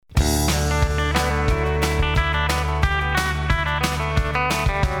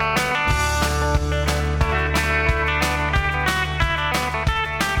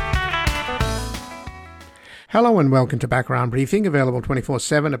Hello and welcome to Background Briefing, available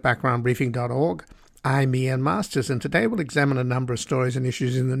 24/7 at backgroundbriefing.org. I'm Ian Masters, and today we'll examine a number of stories and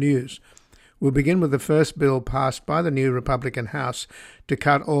issues in the news. We'll begin with the first bill passed by the new Republican House to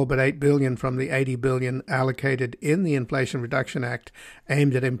cut all but $8 billion from the $80 billion allocated in the Inflation Reduction Act,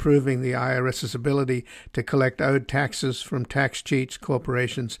 aimed at improving the IRS's ability to collect owed taxes from tax cheats,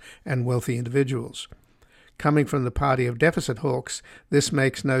 corporations, and wealthy individuals. Coming from the party of deficit hawks, this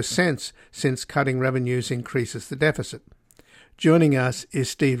makes no sense since cutting revenues increases the deficit. Joining us is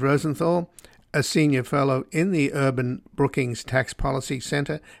Steve Rosenthal, a senior fellow in the Urban Brookings Tax Policy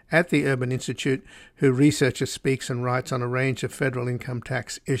Center at the Urban Institute, who researches, speaks, and writes on a range of federal income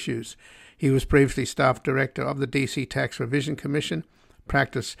tax issues. He was previously staff director of the D.C. Tax Revision Commission,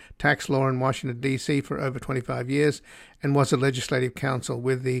 practiced tax law in Washington, D.C. for over 25 years, and was a legislative counsel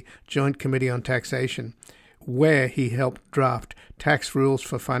with the Joint Committee on Taxation, where he helped draft tax rules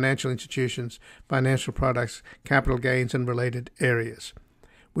for financial institutions, financial products, capital gains, and related areas.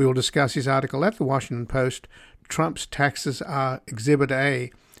 We will discuss his article at the Washington Post, Trump's Taxes Are Exhibit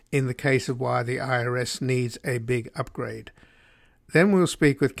A, in the case of why the IRS needs a big upgrade. Then we'll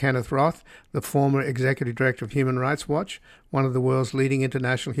speak with Kenneth Roth, the former executive director of Human Rights Watch, one of the world's leading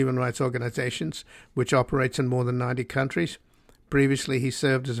international human rights organizations, which operates in more than 90 countries. Previously, he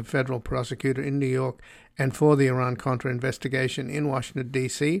served as a federal prosecutor in New York and for the Iran-Contra investigation in Washington,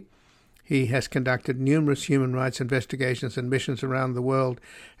 D.C. He has conducted numerous human rights investigations and missions around the world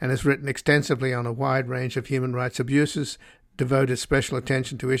and has written extensively on a wide range of human rights abuses, devoted special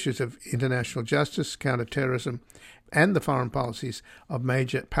attention to issues of international justice, counterterrorism, and the foreign policies of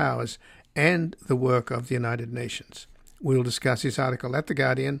major powers, and the work of the United Nations. We will discuss his article at The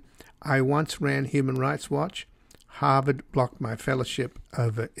Guardian, I Once Ran Human Rights Watch, Harvard blocked my fellowship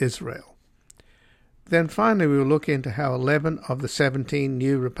over Israel. Then finally we will look into how 11 of the 17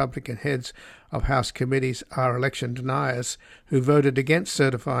 new Republican heads of House committees are election deniers who voted against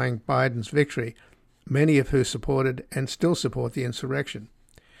certifying Biden's victory, many of whom supported and still support the insurrection.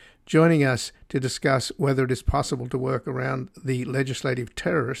 Joining us to discuss whether it is possible to work around the legislative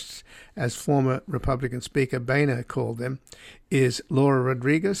terrorists, as former Republican Speaker Boehner called them, is Laura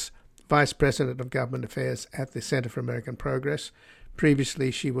Rodriguez, Vice President of Government Affairs at the Center for American Progress. Previously,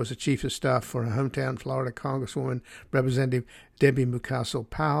 she was a chief of staff for her hometown Florida Congresswoman, Representative Debbie Mukasey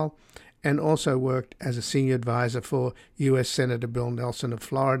Powell, and also worked as a senior advisor for U.S. Senator Bill Nelson of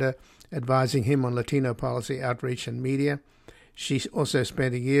Florida, advising him on Latino policy, outreach, and media. She also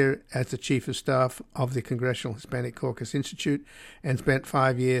spent a year as the chief of staff of the Congressional Hispanic Caucus Institute and spent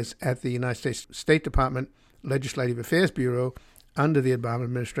 5 years at the United States State Department Legislative Affairs Bureau under the Obama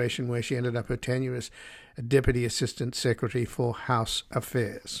administration, where she ended up her tenure as a Deputy Assistant Secretary for House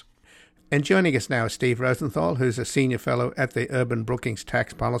Affairs. And joining us now is Steve Rosenthal, who's a senior fellow at the Urban Brookings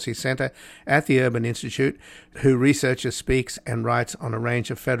Tax Policy Center at the Urban Institute, who researches, speaks, and writes on a range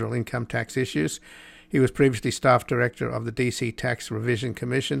of federal income tax issues. He was previously staff director of the D.C. Tax Revision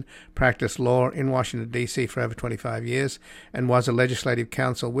Commission, practiced law in Washington, D.C. for over 25 years, and was a legislative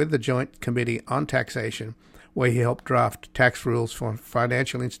counsel with the Joint Committee on Taxation, where he helped draft tax rules for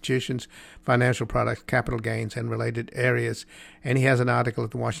financial institutions, financial products, capital gains, and related areas. And he has an article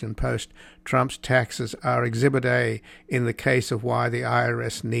at the Washington Post, Trump's Taxes Are Exhibit A, in the case of why the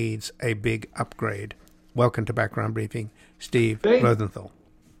IRS needs a big upgrade. Welcome to Background Briefing, Steve Rosenthal.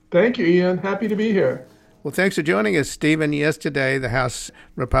 Thank you, Ian. Happy to be here. Well, thanks for joining us, Stephen. Yesterday, the House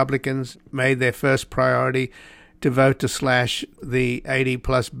Republicans made their first priority to vote to slash the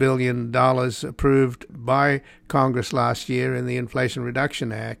 $80+ billion approved by Congress last year in the Inflation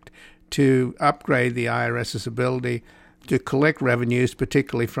Reduction Act to upgrade the IRS's ability to collect revenues,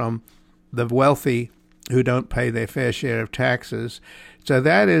 particularly from the wealthy who don't pay their fair share of taxes. So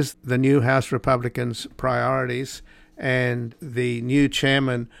that is the new House Republicans' priorities, and the new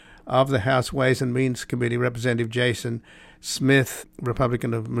chairman of the House Ways and Means Committee, Representative Jason Smith,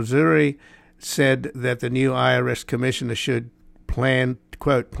 Republican of Missouri, said that the new IRS commissioner should plan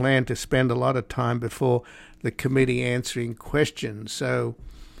to spend a lot of time before the committee answering questions. So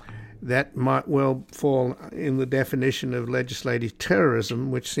that might well fall in the definition of legislative terrorism,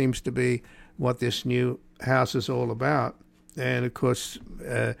 which seems to be what this new House is all about. And of course,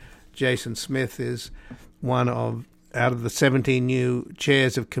 Jason Smith is one of, out of the 17 new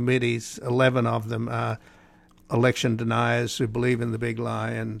chairs of committees, 11 of them are election deniers who believe in the big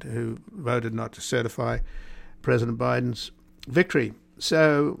lie and who voted not to certify President Biden's victory.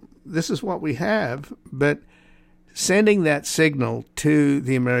 So this is what we have, but sending that signal to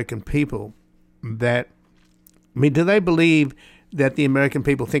the American people that, do they believe that the American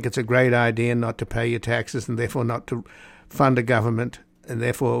people think it's a great idea not to pay your taxes and therefore not to fund a government and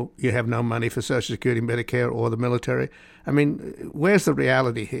therefore you have no money for Social Security, Medicare, or the military. I mean, where's the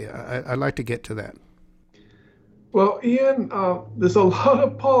reality here? I'd like to get to that. Well, Ian, there's a lot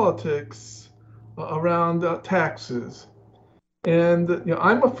of politics around taxes. And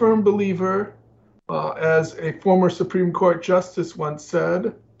I'm a firm believer, as a former Supreme Court justice once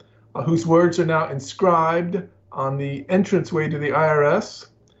said, whose words are now inscribed on the entranceway to the IRS,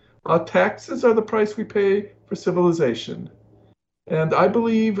 taxes are the price we pay for civilization. And I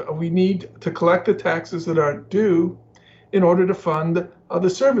believe we need to collect the taxes that are due in order to fund the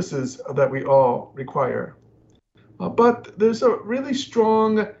services that we all require. But there's a really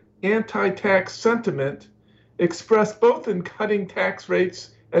strong anti-tax sentiment expressed both in cutting tax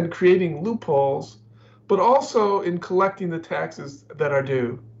rates and creating loopholes, but also in collecting the taxes that are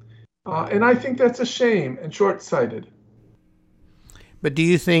due. And I think that's a shame and short-sighted. But do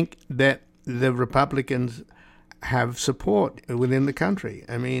you think that the Republicans have support within the country?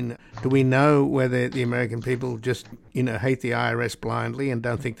 I mean, do we know whether the American people just, hate the IRS blindly and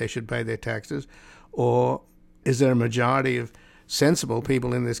don't think they should pay their taxes? Or is there a majority of sensible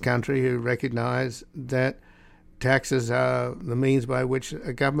people in this country who recognize that taxes are the means by which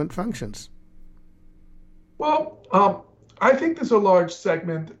a government functions? Well, I think there's a large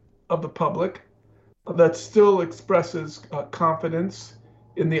segment of the public that still expresses confidence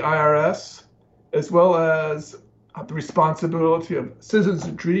in the IRS, as well as the responsibility of citizens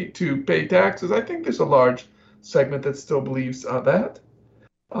to pay taxes. I think there's a large segment that still believes that.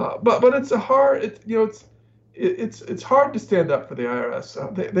 But it's it's hard to stand up for the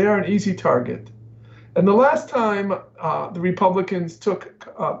IRS. They are an easy target. And the last time the Republicans took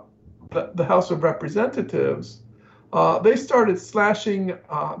the House of Representatives, they started slashing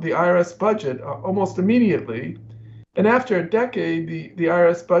the IRS budget almost immediately. And after a decade, the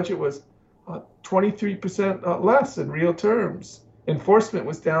IRS budget was 23% less in real terms. Enforcement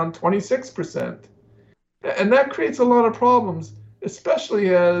was down 26%. And that creates a lot of problems,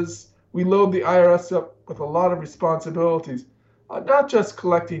 especially as we load the IRS up with a lot of responsibilities, not just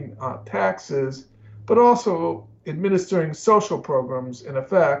collecting taxes, but also administering social programs, in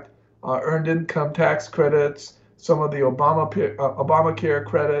effect, earned income tax credits, some of the Obamacare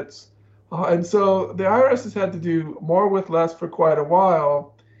credits. And so the IRS has had to do more with less for quite a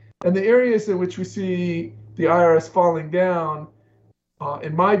while. And the areas in which we see the IRS falling down,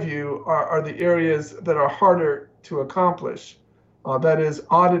 in my view, are the areas that are harder to accomplish. That is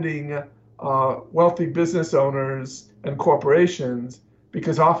auditing wealthy business owners and corporations,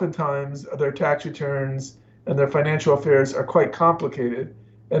 because oftentimes their tax returns and their financial affairs are quite complicated,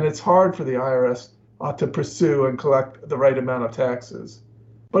 and it's hard for the IRS to pursue and collect the right amount of taxes.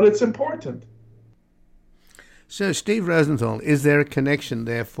 But it's important. So, Steve Rosenthal, is there a connection,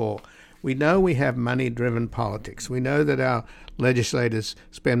 therefore? We know we have money-driven politics. We know that our legislators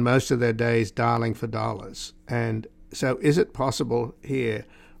spend most of their days dialing for dollars. And so is it possible here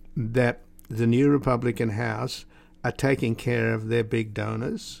that the new Republican House are taking care of their big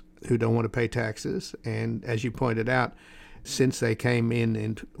donors who don't want to pay taxes? And as you pointed out, since they came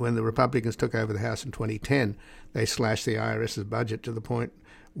in when the Republicans took over the House in 2010, they slashed the IRS's budget to the point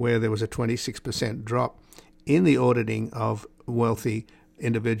where there was a 26% drop in the auditing of wealthy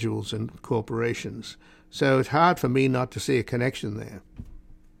individuals and corporations. So it's hard for me not to see a connection there.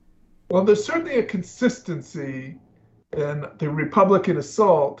 Well, there's certainly a consistency in the Republican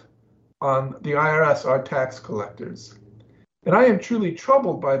assault on the IRS, our tax collectors. And I am truly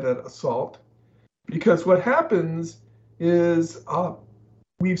troubled by that assault, because what happens is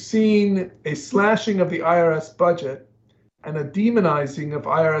we've seen a slashing of the IRS budget and a demonizing of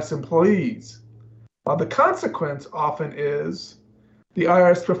IRS employees. The consequence often is the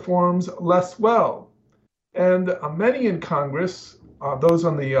IRS performs less well. And many in Congress, those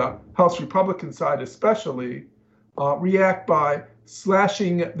on the House Republican side especially, react by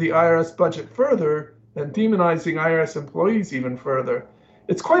slashing the IRS budget further and demonizing IRS employees even further.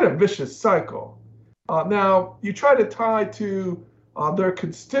 It's quite a vicious cycle. Now, you try to tie to their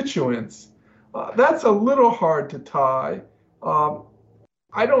constituents. That's a little hard to tie.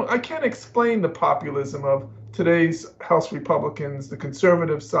 I can't explain the populism of today's House Republicans, the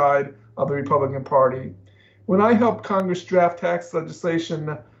conservative side of the Republican Party. When I helped Congress draft tax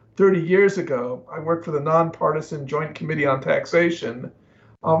legislation 30 years ago, I worked for the Nonpartisan Joint Committee on Taxation.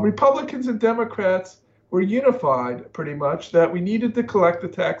 Republicans and Democrats were unified pretty much that we needed to collect the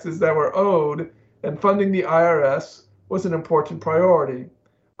taxes that were owed, and funding the IRS was an important priority.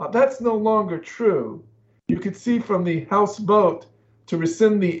 That's no longer true. You could see from the House vote to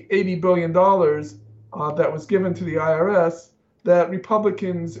rescind the $80 billion that was given to the IRS that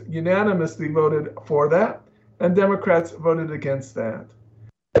Republicans unanimously voted for that, and Democrats voted against that.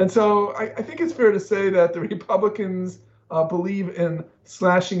 And so I think it's fair to say that the Republicans believe in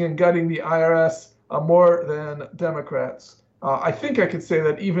slashing and gutting the IRS more than Democrats. I think I could say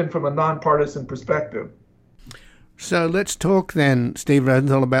that even from a nonpartisan perspective. So let's talk then, Steve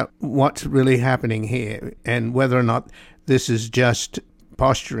Rosenthal, about what's really happening here and whether or not this is just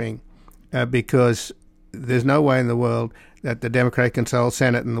posturing, because there's no way in the world that the Democratic-controlled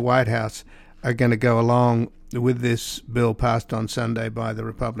Senate and the White House are going to go along with this bill passed on Sunday by the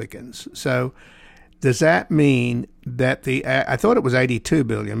Republicans. So does that mean that I thought it was $82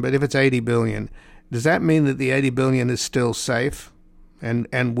 billion, but if it's $80 billion, does that mean that the $80 billion is still safe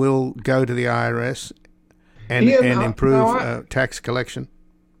and will go to the IRS and improve tax collection?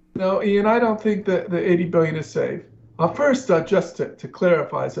 No, Ian, I don't think that the $80 billion is safe. First, just to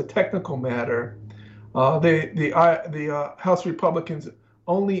clarify, as a technical matter, the House Republicans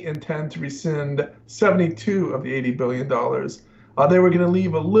only intend to rescind 72 of the $80 billion. They were going to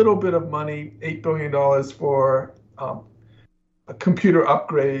leave a little bit of money, $8 billion, for computer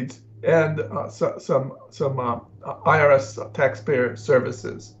upgrades and some IRS taxpayer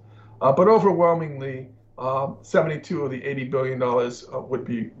services. But overwhelmingly, 72 of the $80 billion would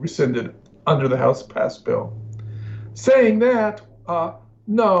be rescinded under the House passed bill. Saying that,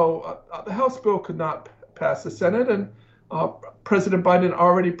 no, the House bill could not pass the Senate, and President Biden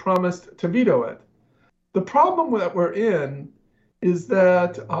already promised to veto it. The problem that we're in is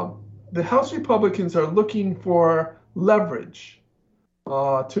that the House Republicans are looking for leverage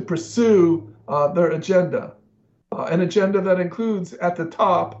to pursue their agenda, an agenda that includes at the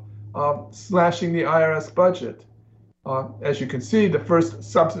top slashing the IRS budget. As you can see, the first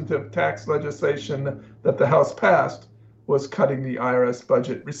substantive tax legislation that the House passed was cutting the IRS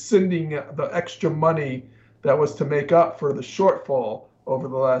budget, rescinding the extra money that was to make up for the shortfall over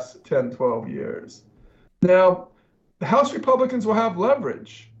the last 10, 12 years. Now, the House Republicans will have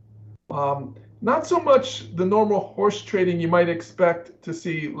leverage. Not so much the normal horse trading you might expect to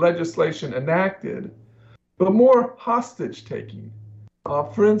see legislation enacted, but more hostage taking.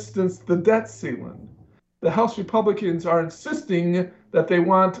 For instance, the debt ceiling. The House Republicans are insisting that they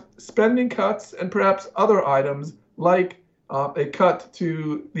want spending cuts and perhaps other items like a cut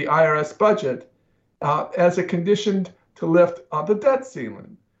to the IRS budget as a condition to lift the debt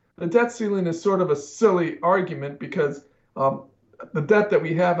ceiling. The debt ceiling is sort of a silly argument because the debt that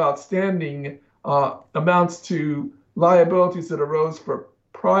we have outstanding amounts to liabilities that arose for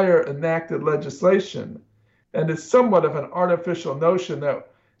prior enacted legislation. And it's somewhat of an artificial notion that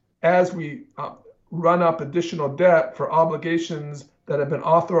as we run up additional debt for obligations that have been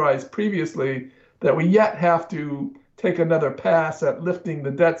authorized previously, that we yet have to take another pass at lifting the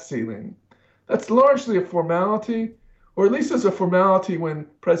debt ceiling. That's largely a formality, or at least as a formality when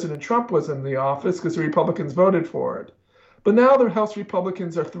President Trump was in the office because the Republicans voted for it. But now the House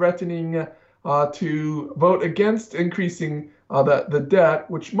Republicans are threatening to vote against increasing the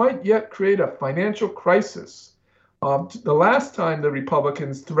debt, which might yet create a financial crisis. The last time the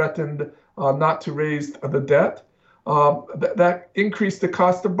Republicans threatened not to raise the debt, that increased the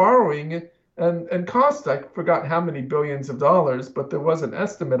cost of borrowing and cost, I forgot how many billions of dollars, but there was an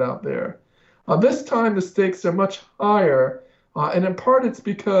estimate out there. This time the stakes are much higher, and in part it's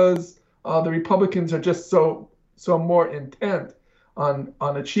because the Republicans are just so more intent on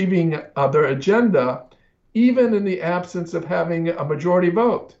achieving their agenda, even in the absence of having a majority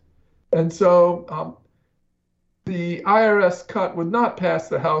vote. And so the IRS cut would not pass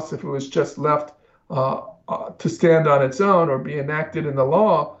the House if it was just left to stand on its own or be enacted in the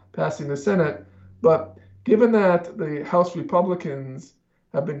law passing the Senate. But given that the House Republicans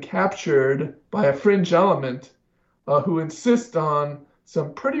have been captured by a fringe element who insist on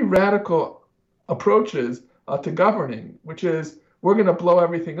some pretty radical approaches to governing, which is we're going to blow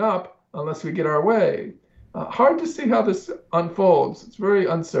everything up unless we get our way. Hard to see how this unfolds. It's very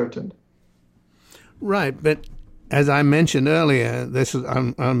uncertain. Right, but as I mentioned earlier,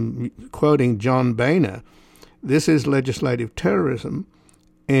 I'm quoting John Boehner. This is legislative terrorism,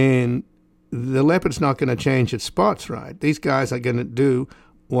 and the leopard's not going to change its spots, right? These guys are going to do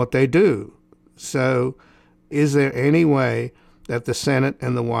what they do. So is there any way that the Senate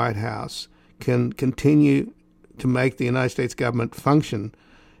and the White House can continue to make the United States government function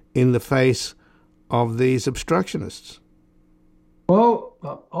in the face of these obstructionists? Well,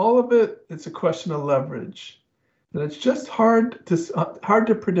 all of it, it's a question of leverage. And it's just hard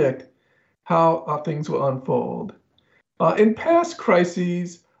to predict how things will unfold. In past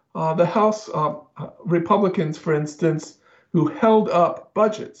crises, the House Republicans, for instance, who held up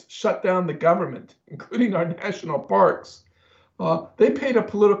budgets, shut down the government, including our national parks, they paid a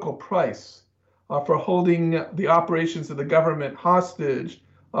political price. for holding the operations of the government hostage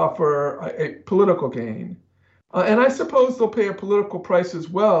for a political gain. And I suppose they'll pay a political price as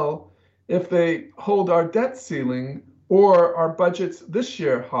well if they hold our debt ceiling or our budgets this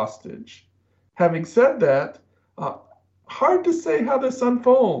year hostage. Having said that, hard to say how this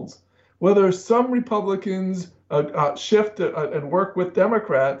unfolds, whether some Republicans shift and work with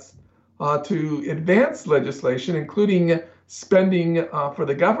Democrats to advance legislation, including spending for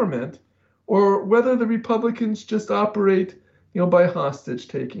the government, or whether the Republicans just operate by hostage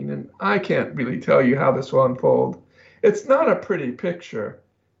taking. And I can't really tell you how this will unfold. It's not a pretty picture,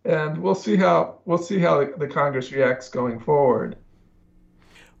 and we'll see how the Congress reacts going forward.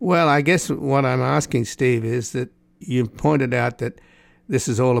 Well, I guess what I'm asking, Steve, is that you pointed out that this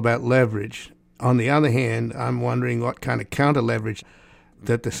is all about leverage. On the other hand, I'm wondering what kind of counter leverage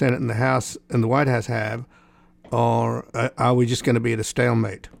that the Senate and the House and the White House have, or are we just going to be at a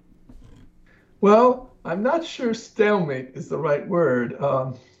stalemate? Well, I'm not sure stalemate is the right word.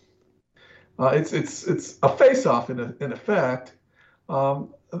 It's a face-off in effect.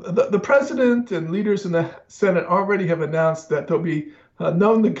 The president and leaders in the Senate already have announced that there'll be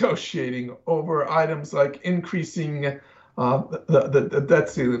no negotiating over items like increasing the debt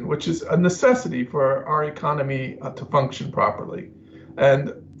ceiling, which is a necessity for our economy to function properly,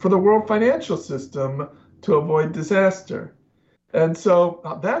 and for the world financial system to avoid disaster. And so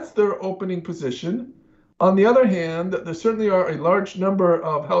that's their opening position. On the other hand, there certainly are a large number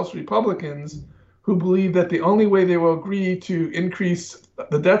of House Republicans who believe that the only way they will agree to increase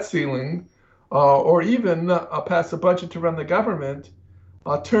the debt ceiling or even pass a budget to run the government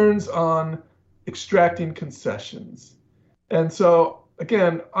turns on extracting concessions. And so,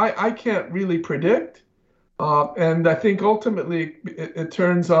 again, I can't really predict. And I think ultimately it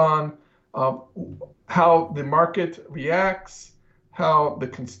turns on how the market reacts, how the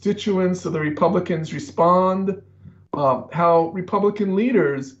constituents of the Republicans respond, how Republican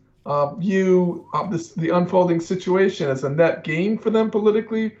leaders view the unfolding situation as a net gain for them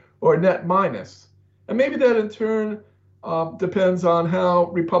politically or a net minus. And maybe that in turn depends on how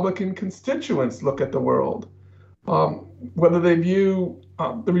Republican constituents look at the world, whether they view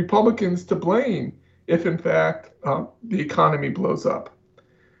the Republicans to blame if in fact the economy blows up.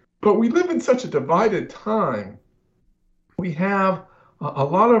 But we live in such a divided time. We have a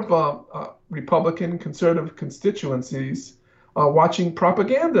lot of Republican conservative constituencies watching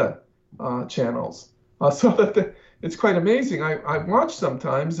propaganda channels. So that it's quite amazing. I watch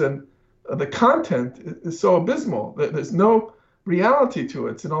sometimes, and the content is so abysmal. There's no reality to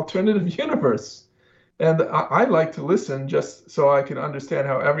it. It's an alternative universe. And I like to listen just so I can understand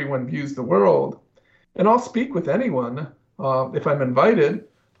how everyone views the world. And I'll speak with anyone if I'm invited.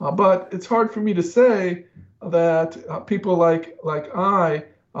 But it's hard for me to say that people like I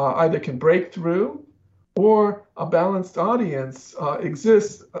either can break through or a balanced audience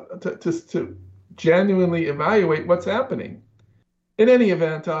exists to genuinely evaluate what's happening. In any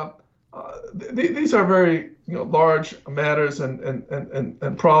event, these are very large matters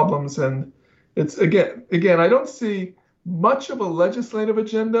and problems, and it's again I don't see much of a legislative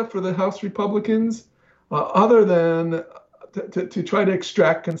agenda for the House Republicans other than to try to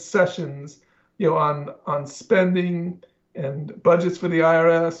extract concessions on spending and budgets for the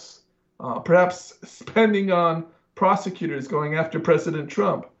IRS, perhaps spending on prosecutors going after President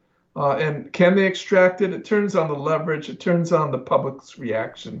Trump. And can they extract it? It turns on the leverage. It turns on the public's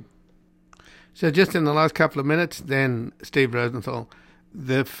reaction. So just in the last couple of minutes, then, Steve Rosenthal,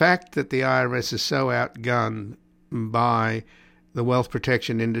 the fact that the IRS is so outgunned by the wealth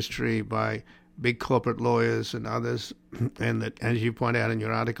protection industry, by big corporate lawyers and others, and that, as you point out in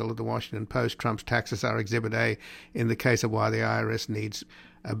your article at the Washington Post, Trump's taxes are Exhibit A in the case of why the IRS needs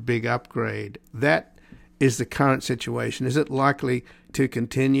a big upgrade. That is the current situation. Is it likely to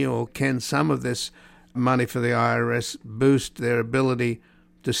continue, or can some of this money for the IRS boost their ability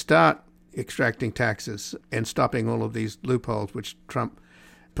to start extracting taxes and stopping all of these loopholes which Trump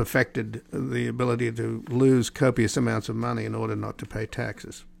perfected, the ability to lose copious amounts of money in order not to pay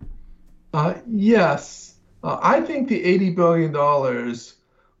taxes? Yes. I think the $80 billion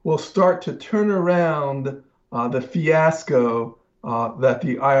will start to turn around the fiasco that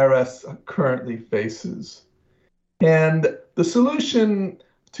the IRS currently faces. And the solution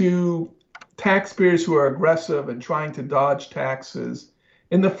to taxpayers who are aggressive and trying to dodge taxes,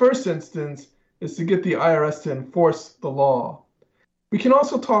 in the first instance, is to get the IRS to enforce the law. We can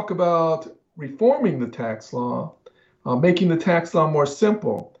also talk about reforming the tax law, making the tax law more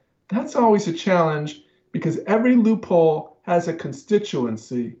simple. That's always a challenge because every loophole has a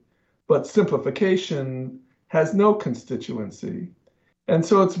constituency, but simplification has no constituency. And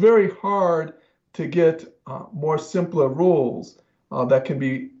so it's very hard to get more simpler rules that can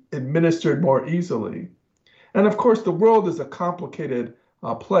be administered more easily. And of course, the world is a complicated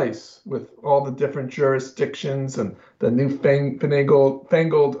place with all the different jurisdictions and the new fangled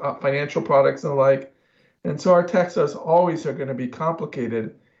financial products and the like. And so our taxes always are going to be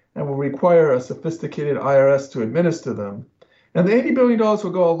complicated and will require a sophisticated IRS to administer them. And the $80 billion will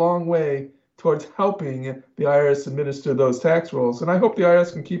go a long way towards helping the IRS administer those tax rules. And I hope the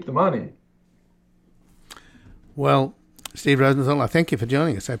IRS can keep the money. Well, Steve Rosenthal, I thank you for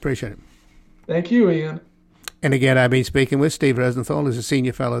joining us. I appreciate it. Thank you, Ian. And again, I've been speaking with Steve Rosenthal, who's a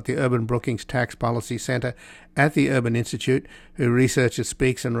senior fellow at the Urban Brookings Tax Policy Center at the Urban Institute, who researches,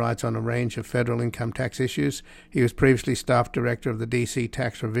 speaks, and writes on a range of federal income tax issues. He was previously staff director of the D.C.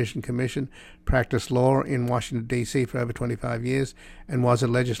 Tax Revision Commission, practiced law in Washington, D.C. for over 25 years, and was a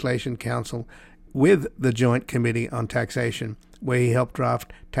legislation counsel with the Joint Committee on Taxation, where he helped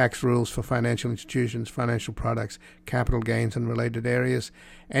draft tax rules for financial institutions, financial products, capital gains, and related areas.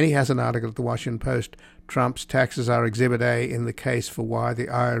 And he has an article at the Washington Post, Trump's Taxes Are Exhibit A in the Case for Why the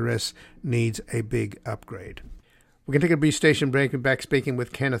IRS Needs a Big Upgrade. We're going to take a brief station break and back speaking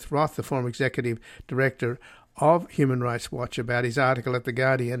with Kenneth Roth, the former executive director of Human Rights Watch, about his article at The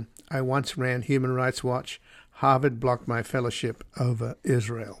Guardian, I Once Ran Human Rights Watch, Harvard Blocked My Fellowship Over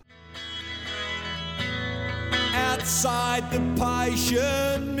Israel. Outside the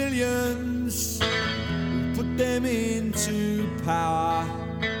patient millions, we put them into power.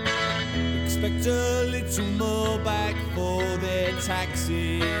 Expect a little more back for their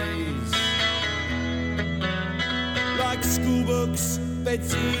taxes. Like school books,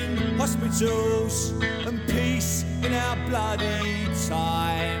 beds in hospitals, and peace in our bloody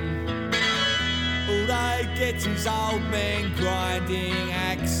time. All they get is old men grinding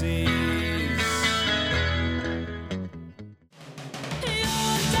axes.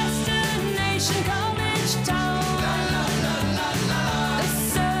 College town. La, la, la, la, la. The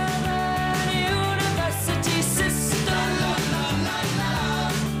Southern University system. La, la, la, la.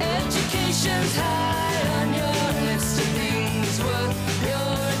 Education's high on your list of things worth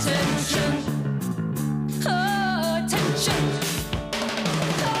your attention. Oh, attention.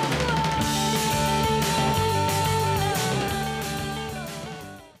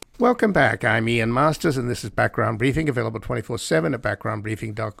 Welcome back. I'm Ian Masters, and this is Background Briefing, available 24/7 at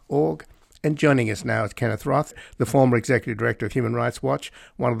backgroundbriefing.org. And joining us now is Kenneth Roth, the former executive director of Human Rights Watch,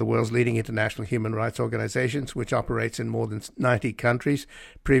 one of the world's leading international human rights organizations, which operates in more than 90 countries.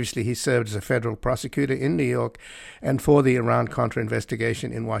 Previously, he served as a federal prosecutor in New York and for the Iran-Contra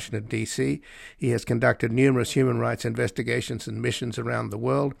investigation in Washington, D.C. He has conducted numerous human rights investigations and missions around the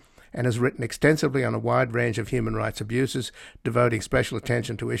world, and has written extensively on a wide range of human rights abuses, devoting special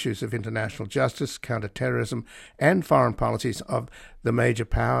attention to issues of international justice, counterterrorism, and foreign policies of the major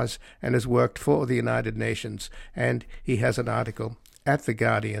powers, and has worked for the United Nations. And he has an article at The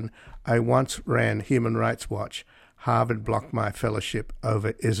Guardian, I Once Ran Human Rights Watch, Harvard Blocked My Fellowship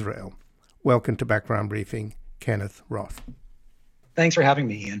Over Israel. Welcome to Background Briefing, Kenneth Roth. Thanks for having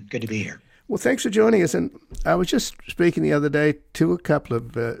me, Ian. Good to be here. Well, thanks for joining us. And I was just speaking the other day to a couple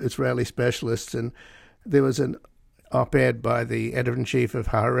of Israeli specialists, and there was an op-ed by the editor-in-chief of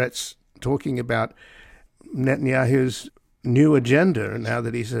Haaretz talking about Netanyahu's new agenda now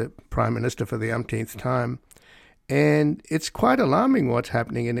that he's a prime minister for the umpteenth time. And it's quite alarming what's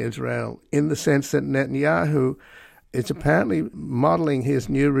happening in Israel, in the sense that Netanyahu is apparently modeling his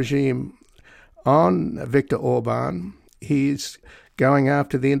new regime on Viktor Orban. He's going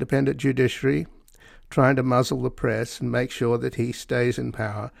after the independent judiciary, trying to muzzle the press and make sure that he stays in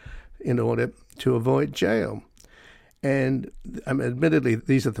power in order to avoid jail. And admittedly,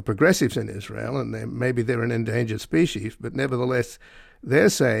 these are the progressives in Israel, and maybe they're an endangered species, but nevertheless, they're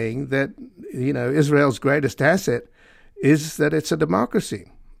saying that, Israel's greatest asset is that it's a democracy,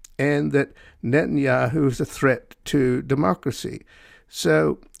 and that Netanyahu is a threat to democracy.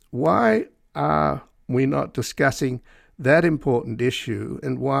 So why are we not discussing that important issue,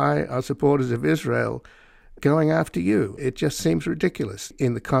 and why are supporters of Israel going after you? It just seems ridiculous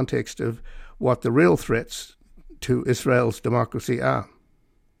in the context of what the real threats to Israel's democracy are.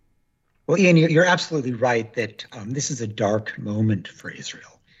 Well, Ian, you're absolutely right that this is a dark moment for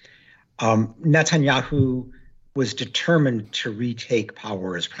Israel. Netanyahu was determined to retake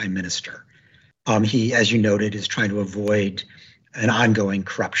power as prime minister. He, as you noted, is trying to avoid an ongoing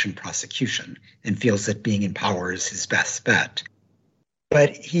corruption prosecution and feels that being in power is his best bet.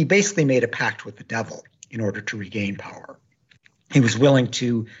 But he basically made a pact with the devil in order to regain power. He was willing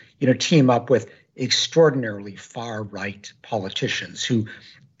to, team up with extraordinarily far-right politicians who,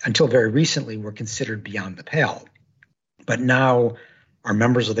 until very recently, were considered beyond the pale. But now are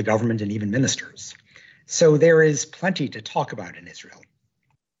members of the government and even ministers. So there is plenty to talk about in Israel.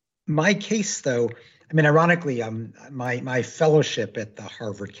 My case, though, I mean, ironically, my fellowship at the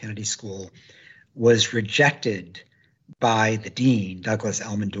Harvard Kennedy School was rejected by the dean, Douglas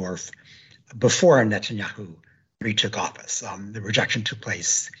Elmendorf, before Netanyahu retook office. The rejection took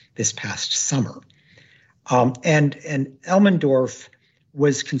place this past summer. And Elmendorf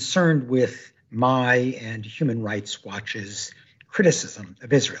was concerned with my and Human Rights Watch's criticism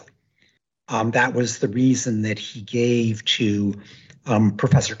of Israel. That was the reason that he gave to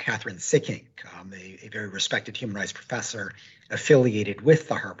Professor Catherine Sickink, a very respected human rights professor affiliated with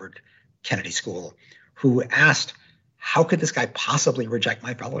the Harvard Kennedy School, who asked, how could this guy possibly reject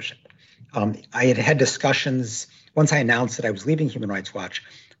my fellowship? I had had discussions. Once I announced that I was leaving Human Rights Watch,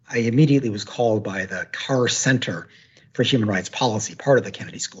 I immediately was called by the Carr Center for Human Rights Policy, part of the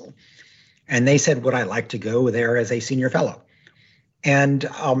Kennedy School. And they said, would I like to go there as a senior fellow? And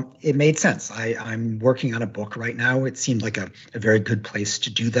it made sense. I'm working on a book right now. It seemed like a very good place to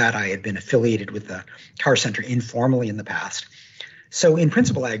do that. I had been affiliated with the Carr Center informally in the past. So in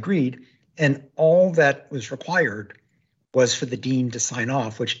principle, I agreed. And all that was required was for the dean to sign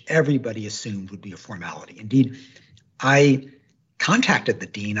off, which everybody assumed would be a formality. Indeed, I contacted the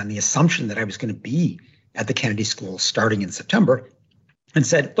dean on the assumption that I was going to be at the Kennedy School starting in September and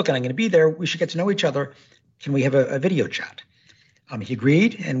said, look, I'm going to be there. We should get to know each other. Can we have a video chat? He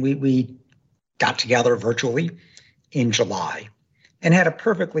agreed, and we got together virtually in July and had a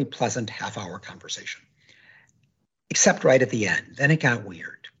perfectly pleasant half-hour conversation, except right at the end. Then it got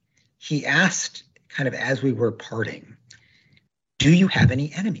weird. He asked, kind of as we were parting, do you have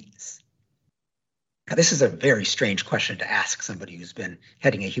any enemies? Now, this is a very strange question to ask somebody who's been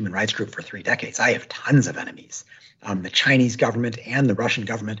heading a human rights group for 3 decades. I have tons of enemies. The Chinese government and the Russian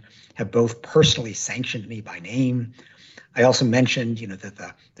government have both personally sanctioned me by name. I also mentioned,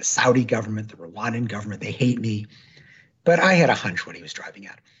 that the Saudi government, the Rwandan government, they hate me. But I had a hunch what he was driving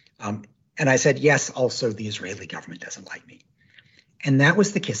at. And I said, yes, also the Israeli government doesn't like me. And that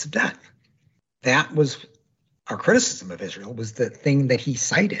was the kiss of death. That was our criticism of Israel, was the thing that he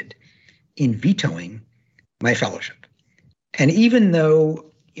cited in vetoing my fellowship. And even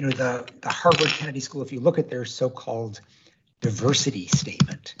though, the Harvard Kennedy School, if you look at their so-called diversity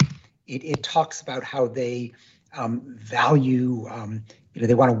statement, it talks about how they value,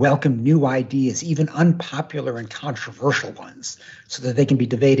 they want to welcome new ideas, even unpopular and controversial ones, so that they can be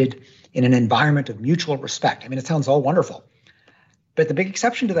debated in an environment of mutual respect. I mean, it sounds all wonderful. But the big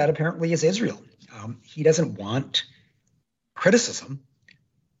exception to that apparently is Israel. He doesn't want criticism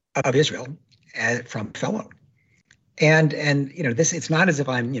of Israel from fellow. And this, it's not as if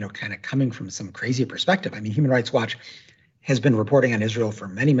I'm, kind of coming from some crazy perspective. I mean, Human Rights Watch has been reporting on Israel for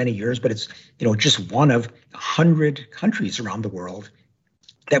many, many years, but it's, just one of 100 countries around the world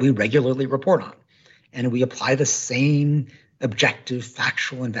that we regularly report on. And we apply the same objective,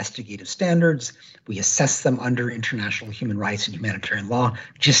 factual, investigative standards. We assess them under international human rights and humanitarian law,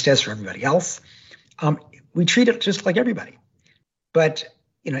 just as for everybody else. We treat it just like everybody. But,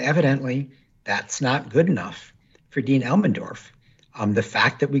 evidently, that's not good enough for Dean Elmendorf. The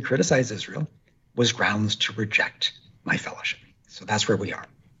fact that we criticize Israel was grounds to reject my fellowship. So that's where we are.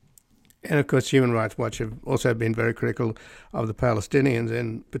 And of course, Human Rights Watch have also been very critical of the Palestinians,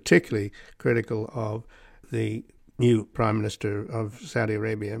 and particularly critical of the new Prime Minister of Saudi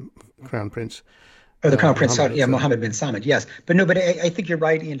Arabia, Crown Prince. The Crown Prince, Mohammed bin Salman, yes. But I think you're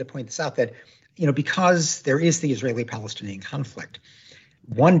right, Ian, to point this out, that, because there is the Israeli-Palestinian conflict,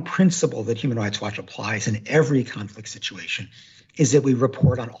 one principle that Human Rights Watch applies in every conflict situation is that we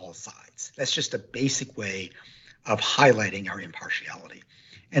report on all sides. That's just a basic way of highlighting our impartiality.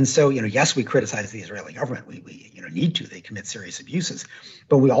 And so, yes, we criticize the Israeli government. We need to. They commit serious abuses.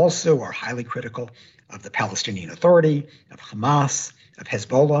 But we also are highly critical of the Palestinian Authority, of Hamas, of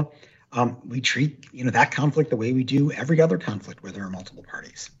Hezbollah. We treat, that conflict the way we do every other conflict where there are multiple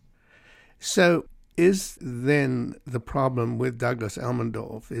parties. So is then the problem with Douglas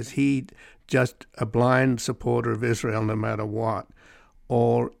Elmendorf, is he just a blind supporter of Israel no matter what?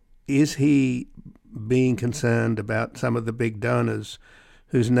 Or is he being concerned about some of the big donors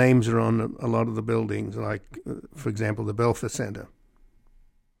whose names are on a lot of the buildings, like, for example, the Belfer Center?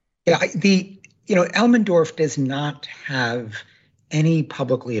 Yeah, Elmendorf does not have any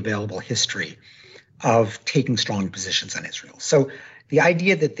publicly available history of taking strong positions on Israel. So the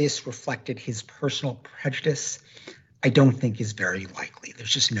idea that this reflected his personal prejudice, I don't think is very likely.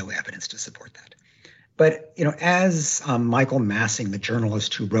 There's just no evidence to support that. But, as Michael Massing, the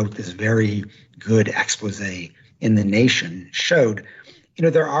journalist who wrote this very good expose in The Nation, showed,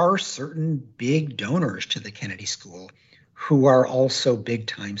 there are certain big donors to the Kennedy School who are also big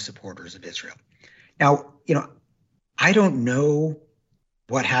time supporters of Israel. Now, I don't know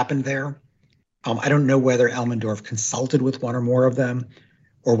what happened there. I don't know whether Elmendorf consulted with one or more of them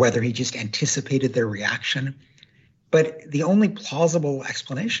or whether he just anticipated their reaction. But the only plausible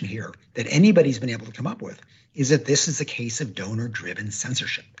explanation here that anybody's been able to come up with is that this is a case of donor-driven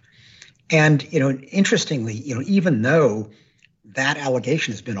censorship. And, interestingly, even though that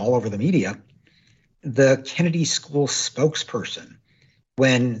allegation has been all over the media, the Kennedy School spokesperson,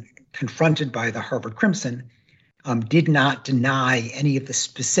 when confronted by the Harvard Crimson, did not deny any of the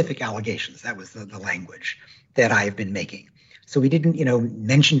specific allegations. That was the language that I have been making. So he didn't,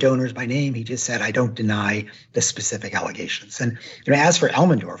 mention donors by name. He just said, I don't deny the specific allegations. And as for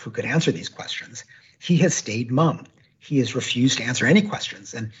Elmendorf, who could answer these questions, he has stayed mum. He has refused to answer any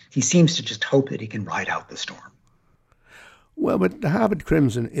questions, and he seems to just hope that he can ride out the storm. Well, but the Harvard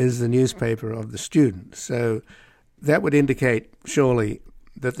Crimson is the newspaper of the students, so that would indicate, surely,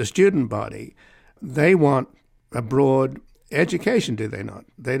 that the student body, they want a broad education, do they not?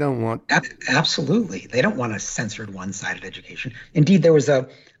 They don't want... Absolutely. They don't want a censored, one-sided education. Indeed, there was a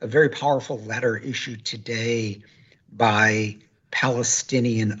very powerful letter issued today by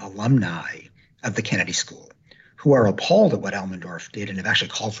Palestinian alumni of the Kennedy School, who are appalled at what Elmendorf did and have actually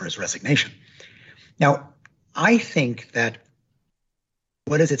called for his resignation. Now, I think that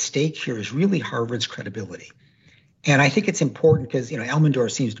what is at stake here is really Harvard's credibility. And I think it's important because,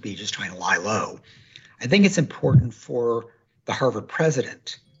 Elmendorf seems to be just trying to lie low. I think it's important for the Harvard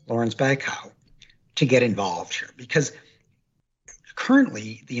president, Lawrence Bacow, to get involved here because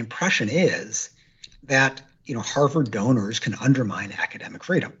currently the impression is that, Harvard donors can undermine academic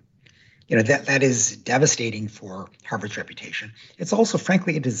freedom. That is devastating for Harvard's reputation. It's also,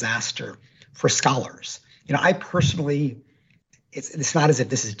 frankly, a disaster for scholars. I personally, it's not as if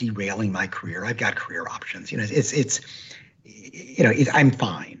this is derailing my career. I've got career options. I'm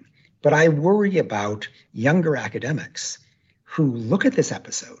fine. But I worry about younger academics who look at this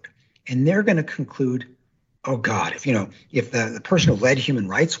episode and they're going to conclude, oh God, if the person who led Human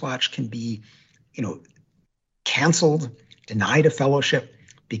Rights Watch can be, canceled, denied a fellowship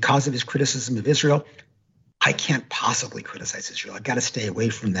because of his criticism of Israel, I can't possibly criticize Israel. I've got to stay away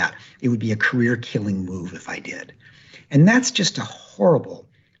from that. It would be a career-killing move if I did. And that's just a horrible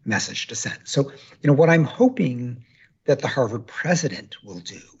message to send. So, what I'm hoping that the Harvard president will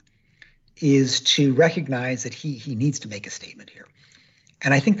do is to recognize that he needs to make a statement here.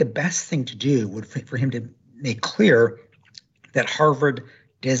 And I think the best thing to do would for him to make clear that Harvard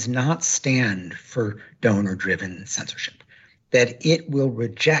does not stand for donor-driven censorship, that it will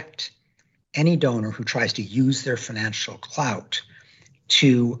reject any donor who tries to use their financial clout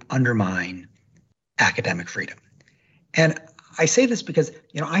to undermine academic freedom. And I say this because,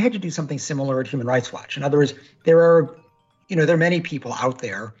 I had to do something similar at Human Rights Watch. In other words, there are many people out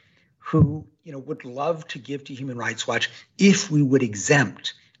there who, would love to give to Human Rights Watch if we would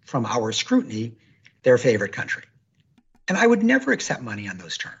exempt from our scrutiny their favorite country. And I would never accept money on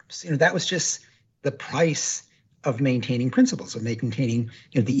those terms. That was just the price of maintaining principles, of maintaining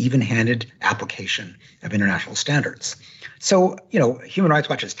the even-handed application of international standards. So, Human Rights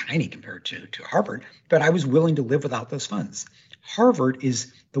Watch is tiny compared to Harvard, but I was willing to live without those funds. Harvard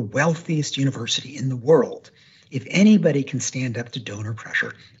is the wealthiest university in the world. If anybody can stand up to donor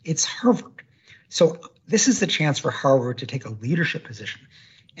pressure, it's Harvard. So this is the chance for Harvard to take a leadership position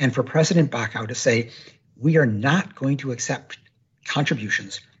and for President Bacow to say, we are not going to accept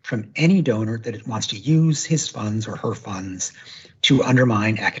contributions from any donor that wants to use his funds or her funds to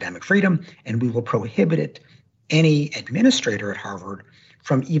undermine academic freedom, and we will prohibit any administrator at Harvard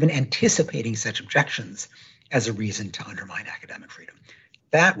from even anticipating such objections as a reason to undermine academic freedom.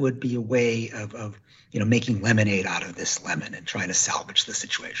 That would be a way of making lemonade out of this lemon and trying to salvage the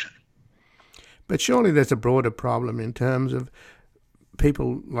situation. But surely there's a broader problem in terms of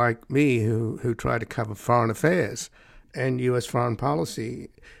people like me who try to cover foreign affairs and U.S. foreign policy.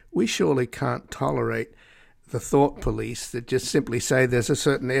 We surely can't tolerate the thought police that just simply say there's a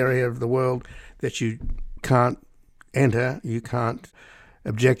certain area of the world that you can't enter, you can't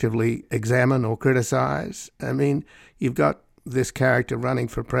objectively examine or criticize. I mean, you've got this character running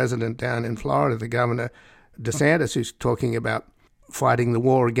for president down in Florida, the governor DeSantis, who's talking about fighting the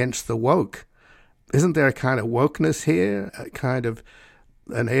war against the woke. Isn't there a kind of wokeness here, a kind of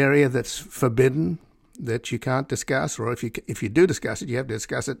an area that's forbidden that you can't discuss, or if you do discuss it, you have to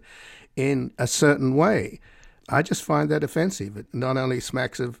discuss it in a certain way? I just find that offensive. It not only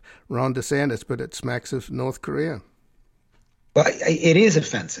smacks of Ron DeSantis, but it smacks of North Korea. Well, it is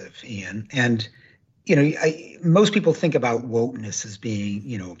offensive, Ian. And, most people think about wokeness as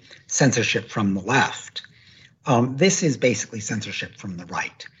being, censorship from the left. This is basically censorship from the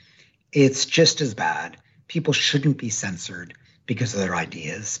right. It's just as bad. People shouldn't be censored because of their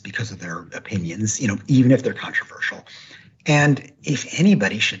ideas, because of their opinions, even if they're controversial. And if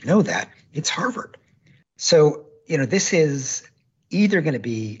anybody should know that, it's Harvard. So, this is either going to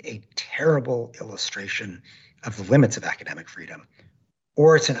be a terrible illustration of the limits of academic freedom,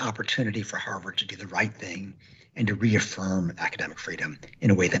 or it's an opportunity for Harvard to do the right thing and to reaffirm academic freedom in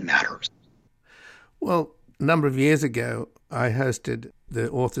a way that matters. Well, a number of years ago, I hosted the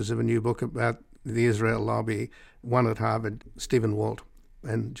authors of a new book about the Israel lobby, one at Harvard, Stephen Walt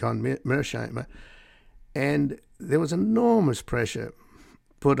and John Mearsheimer, and there was enormous pressure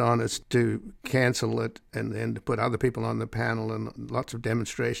put on us to cancel it and to put other people on the panel and lots of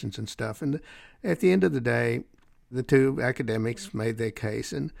demonstrations and stuff. And at the end of the day, the two academics made their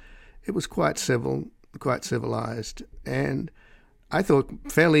case, and it was quite civil, quite civilized, and I thought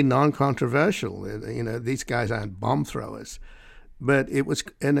fairly non-controversial. These guys aren't bomb throwers. But it was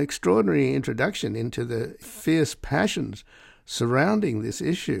an extraordinary introduction into the fierce passions surrounding this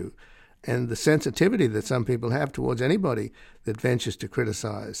issue and the sensitivity that some people have towards anybody that ventures to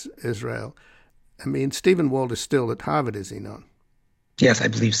criticize Israel. I mean, Stephen Walt is still at Harvard, is he not? Yes, I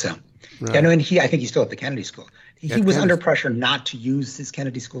believe so. Right. Yeah, no, and I think he's still at the Kennedy School. He was under pressure not to use his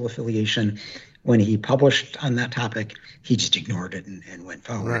Kennedy School affiliation. When he published on that topic, he just ignored it and went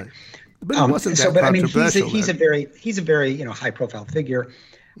forward. Right. But it wasn't that controversial. He's a very high profile figure.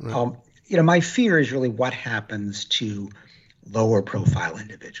 Right. My fear is really what happens to lower profile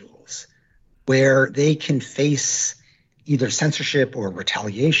individuals, where they can face either censorship or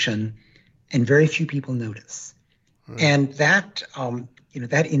retaliation, and very few people notice. Right. And that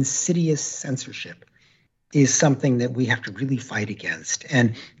that insidious censorship is something that we have to really fight against,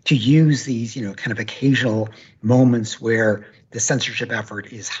 and to use these kind of occasional moments where the censorship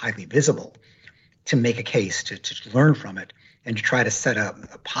effort is highly visible to make a case, to learn from it, and to try to set up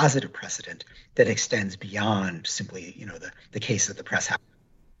a positive precedent that extends beyond simply, the case that the press has.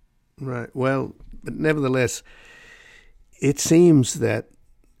 Right. Well, but nevertheless, it seems that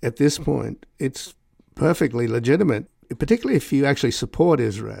at this point, it's perfectly legitimate, particularly if you actually support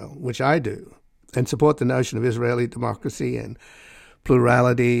Israel, which I do, and support the notion of Israeli democracy and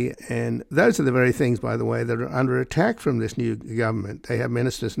plurality. And those are the very things, by the way, that are under attack from this new government. They have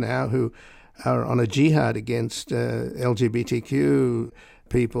ministers now who are on a jihad against LGBTQ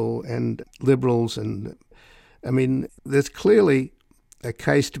people and liberals. And I mean, there's clearly a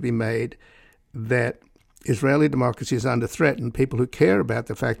case to be made that Israeli democracy is under threat, and people who care about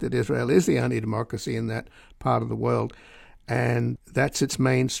the fact that Israel is the only democracy in that part of the world, and that's its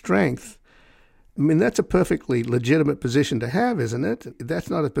main strength. I mean, that's a perfectly legitimate position to have, isn't it? That's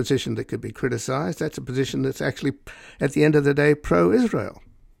not a position that could be criticized. That's a position that's actually, at the end of the day, pro-Israel.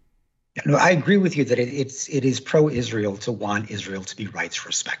 No, I agree with you that it is pro-Israel to want Israel to be rights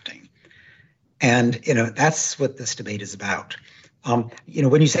respecting. And, that's what this debate is about.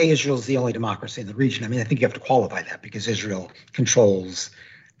 When you say Israel is the only democracy in the region, I mean, I think you have to qualify that, because Israel controls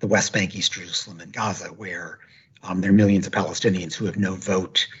the West Bank, East Jerusalem, and Gaza, where there are millions of Palestinians who have no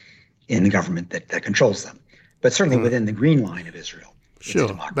vote in the government that controls them. But certainly within the green line of Israel, sure.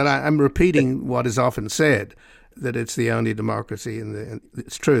 It's a democracy. But I'm repeating what is often said, that it's the only democracy. And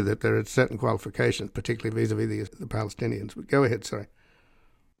it's true that there are certain qualifications, particularly vis-a-vis the Palestinians. But go ahead, sorry.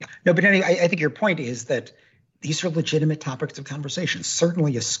 Yeah. No, but anyway, I think your point is that these are legitimate topics of conversation.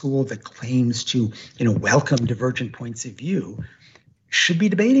 Certainly a school that claims to, welcome divergent points of view should be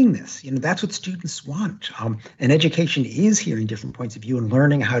debating this. That's what students want. And education is hearing different points of view and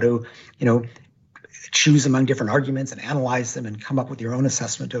learning how to, choose among different arguments and analyze them and come up with your own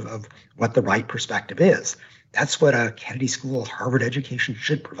assessment of what the right perspective is. That's what a Kennedy School, Harvard education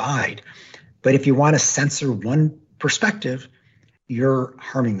should provide. But if you want to censor one perspective, you're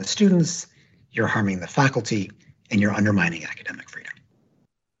harming the students, you're harming the faculty, and you're undermining academic freedom.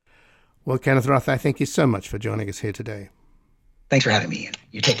 Well, Kenneth Roth, I thank you so much for joining us here today. Thanks for having me, Ian.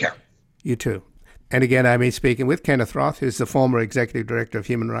 You take care. You too. And again, I'm speaking with Kenneth Roth, who's the former executive director of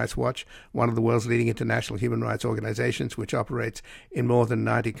Human Rights Watch, one of the world's leading international human rights organizations, which operates in more than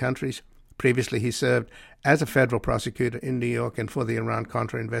 90 countries. Previously, he served as a federal prosecutor in New York and for the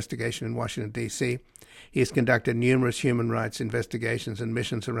Iran-Contra investigation in Washington, D.C. He has conducted numerous human rights investigations and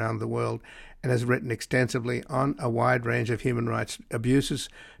missions around the world and has written extensively on a wide range of human rights abuses,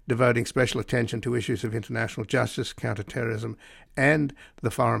 devoting special attention to issues of international justice, counterterrorism, and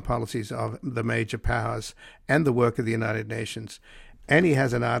the foreign policies of the major powers and the work of the United Nations. And he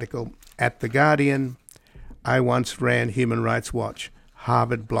has an article at The Guardian, "I once ran Human Rights Watch.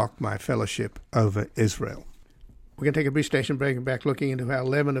 Harvard blocked my fellowship over Israel." We're going to take a brief station break and back looking into how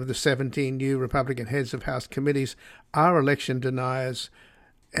 11 of the 17 new Republican heads of House committees are election deniers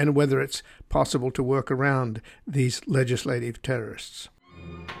and whether it's possible to work around these legislative terrorists.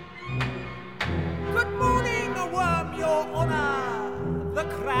 Good morning, worm, your honour. The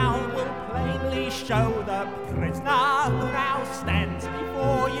Crown will plainly show the prisoner who now stands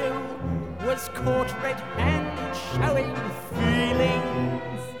before you was caught red-handed showing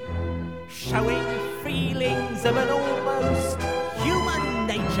feelings of an almost human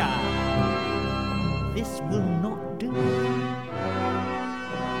nature. This will not do.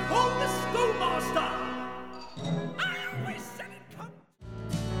 Call the schoolmaster! I always said it could.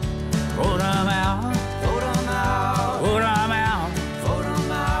 Vote 'em out, vote 'em out, vote 'em out, vote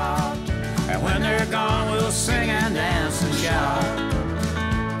 'em out. And when they're gone, we'll sing and dance and shout.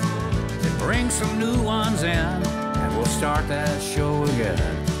 Then bring some new ones in, and we'll start that show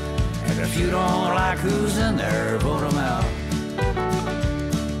again. And if you don't like who's in there, vote 'em out.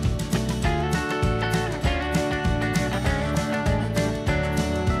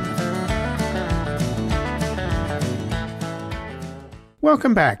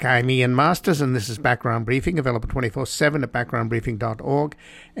 Welcome back. I'm Ian Masters, and this is Background Briefing, available 24/7 at backgroundbriefing.org.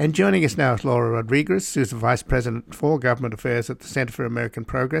 And joining us now is Laura Rodriguez, who's the Vice President for Government Affairs at the Center for American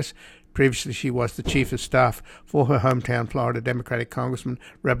Progress. Previously, she was the Chief of Staff for her hometown Florida Democratic Congressman,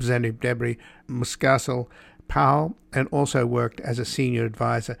 Representative Debbie Muscarsel-Powell, and also worked as a senior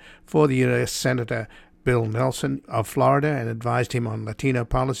advisor for the U.S. Senator Bill Nelson of Florida and advised him on Latino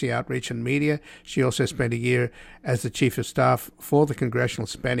policy, outreach, and media. She also spent a year as the Chief of Staff for the Congressional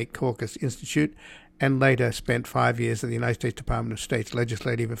Hispanic Caucus Institute and later spent 5 years at the United States Department of State's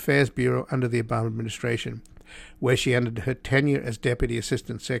Legislative Affairs Bureau under the Obama administration, where she ended her tenure as Deputy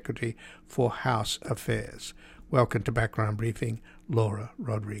Assistant Secretary for House Affairs. Welcome to Background Briefing, Laura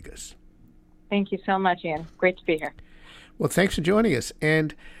Rodriguez. Thank you so much, Ian. Great to be here. Well, thanks for joining us.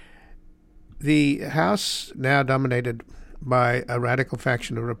 And the House, now dominated by a radical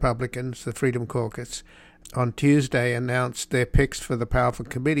faction of Republicans, the Freedom Caucus, on Tuesday announced their picks for the powerful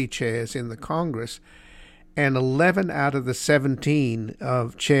committee chairs in the Congress, and 11 out of the 17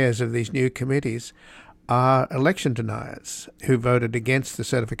 of chairs of these new committees are election deniers who voted against the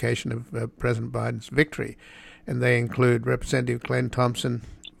certification of President Biden's victory. And they include Representative Glenn Thompson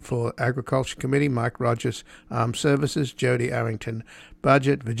for Agriculture Committee, Mike Rogers, Armed Services, Jody Arrington,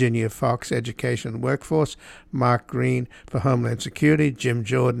 Budget, Virginia Fox, Education and Workforce, Mark Green for Homeland Security, Jim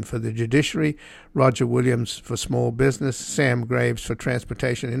Jordan for the Judiciary, Roger Williams for Small Business, Sam Graves for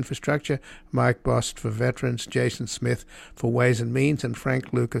Transportation Infrastructure, Mike Bost for Veterans, Jason Smith for Ways and Means, and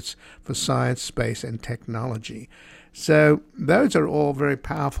Frank Lucas for Science, Space and Technology. So those are all very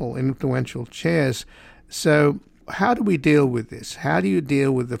powerful, influential chairs. So how do we deal with this? How do you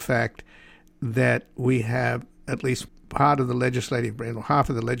deal with the fact that we have at least part of the legislative branch, or half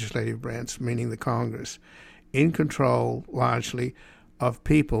of the legislative branch, meaning the Congress, in control largely of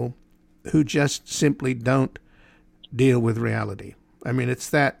people who just simply don't deal with reality? I mean, it's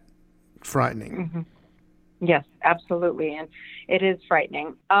that frightening. Mm-hmm. Yes, absolutely. And it is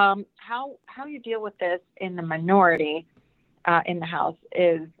frightening. How you deal with this in the minority in the House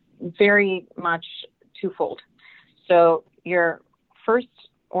is very much twofold. So your first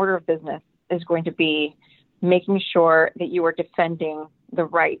order of business is going to be making sure that you are defending the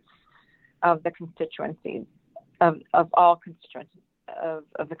rights of the constituencies, of all constituents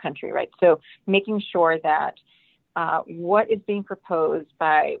of the country, right? So making sure that what is being proposed,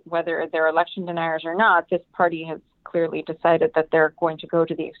 by whether they're election deniers or not, this party has clearly decided that they're going to go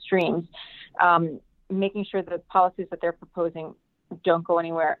to the extremes, making sure that the policies that they're proposing don't go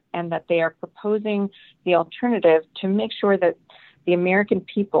anywhere, and that they are proposing the alternative to make sure that the American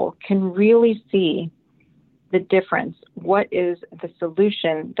people can really see the difference. What is the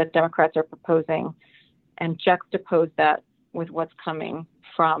solution that Democrats are proposing, and juxtapose that with what's coming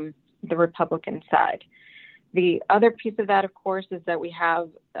from the Republican side. The other piece of that, of course, is that we have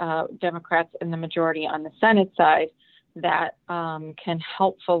Democrats in the majority on the Senate side that can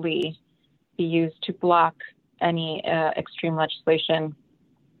helpfully be used to block any extreme legislation.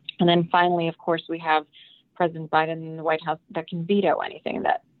 And then finally, of course, we have President Biden in the White House that can veto anything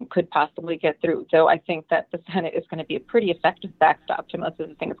that could possibly get through. So I think that the Senate is going to be a pretty effective backstop to most of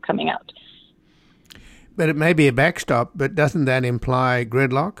the things coming out. But it may be a backstop, but doesn't that imply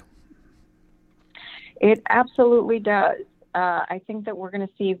gridlock? It absolutely does. I think that we're going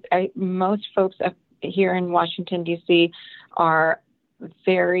to see most folks here in Washington, D.C. are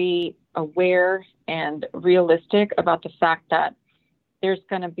very aware and realistic about the fact that there's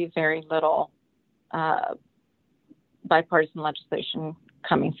going to be very little bipartisan legislation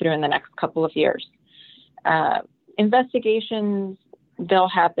coming through in the next couple of years. investigations, they'll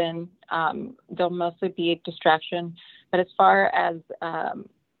happen. They'll mostly be a distraction. But as far as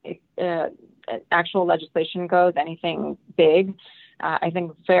actual legislation goes, anything big, I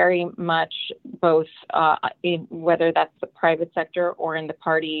think very much both in whether that's the private sector or in the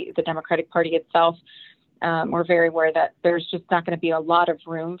party, the Democratic Party itself, we're very aware that there's just not going to be a lot of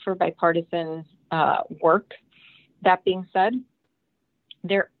room for bipartisan work. That being said,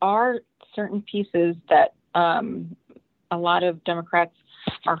 there are certain pieces that a lot of Democrats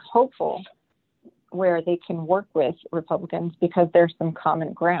are hopeful where they can work with Republicans because there's some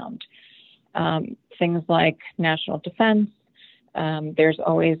common ground. Things like national defense. There's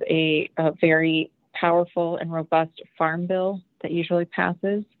always a very powerful and robust farm bill that usually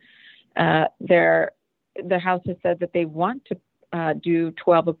passes. The House has said that they want to do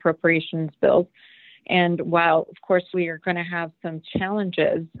 12 appropriations bills. And while, of course, we are going to have some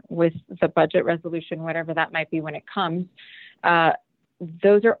challenges with the budget resolution, whatever that might be when it comes,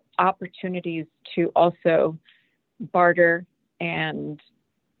 those are opportunities to also barter and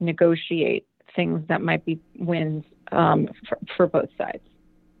negotiate things that might be wins for both sides.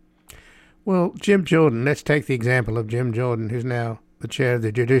 Well, Jim Jordan, let's take the example of Jim Jordan, who's now the chair of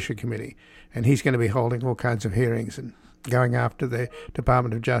the Judiciary Committee, and he's going to be holding all kinds of hearings and going after the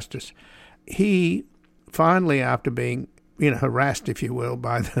Department of Justice. He finally, after being harassed, if you will,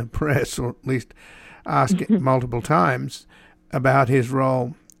 by the press, or at least asked multiple times about his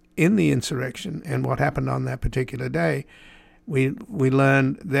role in the insurrection and what happened on that particular day, we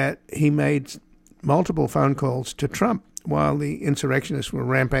learned that he made multiple phone calls to Trump while the insurrectionists were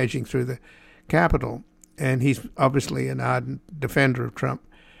rampaging through the Capitol. And he's obviously an ardent defender of Trump.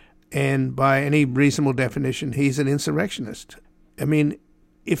 And by any reasonable definition, he's an insurrectionist. I mean,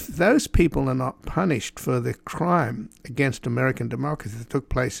 if those people are not punished for the crime against American democracy that took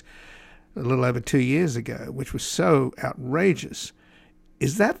place a little over 2 years ago, which was so outrageous,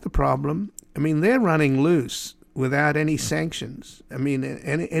 is that the problem? I mean, they're running loose without any sanctions. I mean,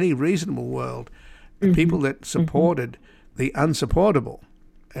 in any reasonable world, the people that supported the unsupportable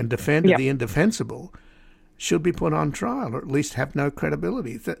and defended the indefensible should be put on trial, or at least have no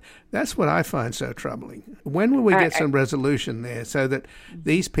credibility. That's what I find so troubling. When will we get some resolution there so that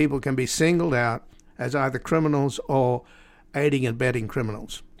these people can be singled out as either criminals or aiding and abetting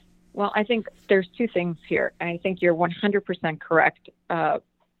criminals? Well, I think there's two things here. I think you're 100% correct.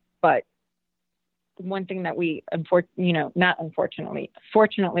 But one thing that we, fortunately,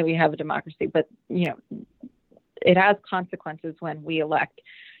 we have a democracy, but, it has consequences when we elect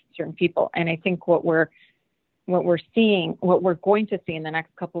certain people. And I think what we're going to see in the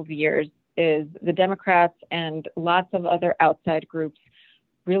next couple of years is the Democrats and lots of other outside groups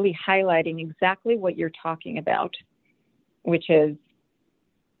really highlighting exactly what you're talking about, which is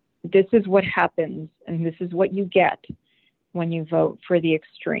this is what happens and this is what you get when you vote for the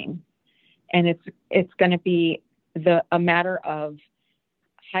extreme. And it's going to be a matter of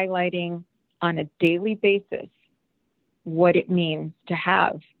highlighting on a daily basis what it means to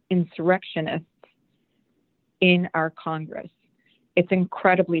have insurrectionists in our Congress. It's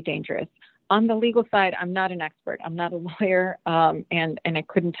incredibly dangerous. On the legal side, I'm not an expert. I'm not a lawyer, and I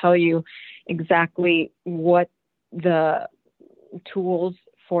couldn't tell you exactly what the tools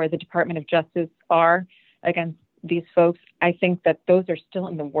for the Department of Justice are against these folks. I think that those are still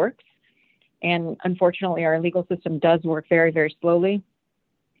in the works. And unfortunately, our legal system does work very, very slowly.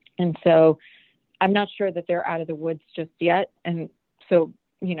 And so I'm not sure that they're out of the woods just yet. And so,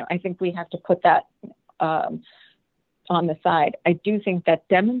 I think we have to put that on the side. I do think that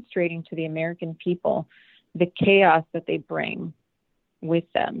demonstrating to the American people the chaos that they bring with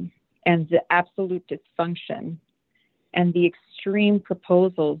them and the absolute dysfunction and the extreme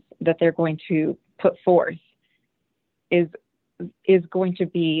proposals that they're going to put forth is going to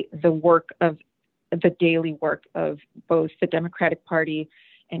be the daily work of both the Democratic Party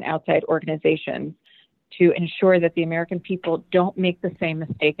and outside organizations to ensure that the American people don't make the same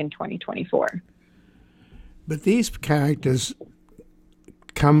mistake in 2024. But these characters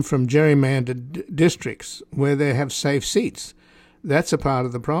come from gerrymandered districts where they have safe seats. That's a part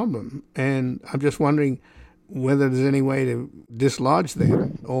of the problem. And I'm just wondering whether there's any way to dislodge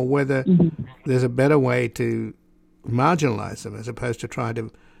them or whether there's a better way to marginalize them as opposed to trying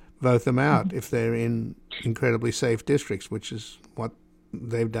to vote them out if they're in incredibly safe districts, which is what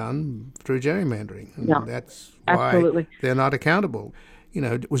they've done through gerrymandering. And that's why they're not accountable.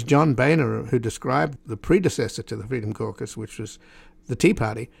 It was John Boehner who described the predecessor to the Freedom Caucus, which was the Tea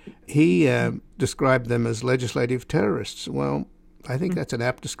Party. He described them as legislative terrorists. Well, I think that's an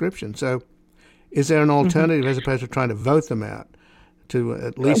apt description. So is there an alternative as opposed to trying to vote them out, to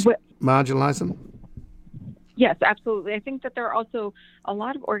at least marginalize them? Yes, absolutely. I think that there are also a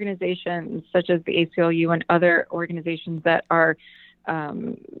lot of organizations such as the ACLU and other organizations that are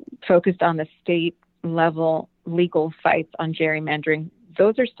focused on the state level legal fights on gerrymandering.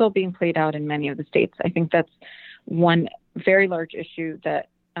 Those are still being played out in many of the states. I think that's one very large issue that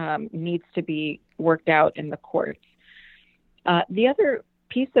needs to be worked out in the courts. The other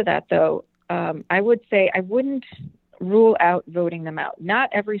piece of that, though, I would say I wouldn't rule out voting them out. Not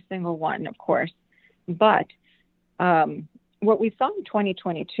every single one, of course, but what we saw in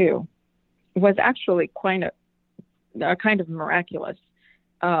 2022 was actually quite a kind of miraculous.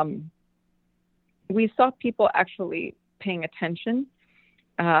 We saw people actually paying attention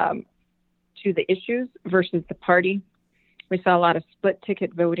to the issues versus the party. We saw a lot of split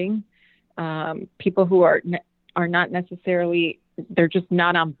ticket voting. People who are not necessarily, they're just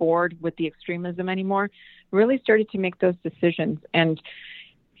not on board with the extremism anymore, really started to make those decisions. And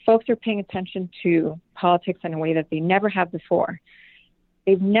folks are paying attention to politics in a way that they never have before.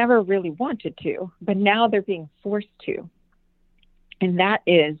 They've never really wanted to, but now they're being forced to. And that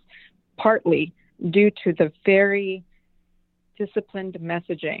is partly due to the very disciplined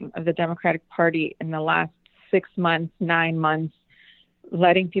messaging of the Democratic Party in the last 6 months, 9 months,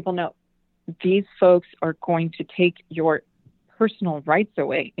 letting people know these folks are going to take your personal rights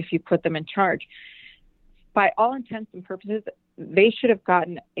away if you put them in charge. By all intents and purposes, they should have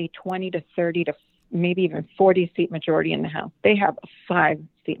gotten a 20 to 30 to maybe even 40 seat majority in the House. They have a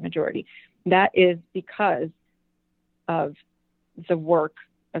 5-seat majority. That is because of the work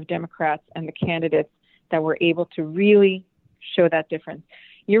of Democrats and the candidates that were able to really show that difference.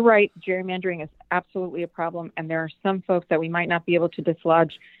 You're right, gerrymandering is absolutely a problem, and there are some folks that we might not be able to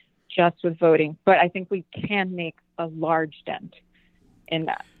dislodge just with voting, but I think we can make a large dent in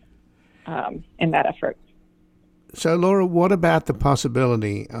that effort. So, Laura, what about the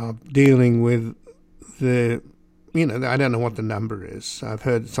possibility of dealing with the, I don't know what the number is. I've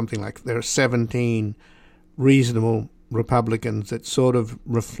heard something like there are 17 reasonable Republicans that sort of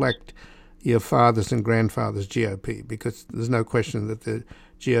reflect your father's and grandfather's GOP, because there's no question that the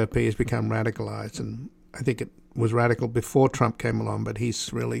GOP has become radicalized, and I think it was radical before Trump came along, but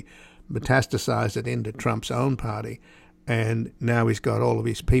he's really metastasized it into Trump's own party, and now he's got all of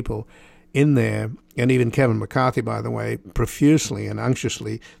his people in there. And even Kevin McCarthy, by the way, profusely and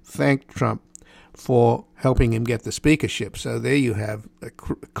unctuously thanked Trump for helping him get the speakership. So there you have a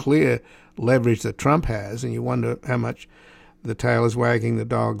clear leverage that Trump has, and you wonder how much the tail is wagging the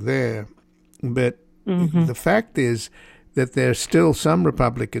dog there. But the fact is that there's still some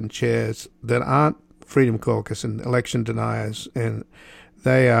Republican chairs that aren't Freedom Caucus and election deniers, and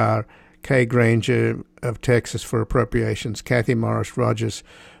they are Kay Granger of Texas for appropriations, Cathy Morris Rogers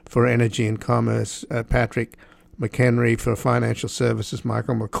for energy and commerce, Patrick McHenry for financial services,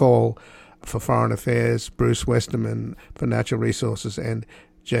 Michael McCall for foreign affairs, Bruce Westerman for natural resources, and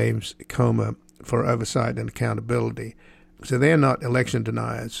James Comer for oversight and accountability. So they're not election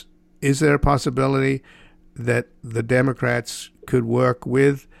deniers. Is there a possibility that the Democrats could work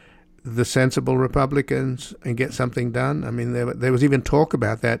with the sensible Republicans and get something done? I mean, there was even talk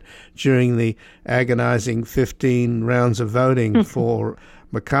about that during the agonizing 15 rounds of voting for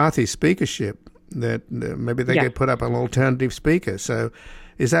McCarthy's speakership, that maybe they could put up an alternative speaker. So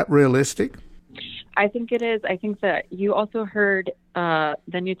is that realistic? I think it is. I think that you also heard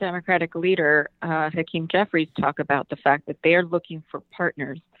the new Democratic leader, Hakeem Jeffries, talk about the fact that they are looking for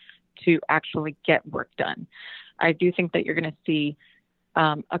partners to actually get work done. I do think that you're going to see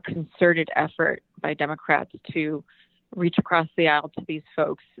a concerted effort by Democrats to reach across the aisle to these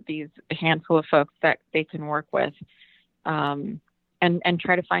folks, these handful of folks that they can work with, and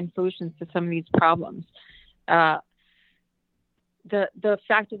try to find solutions to some of these problems. The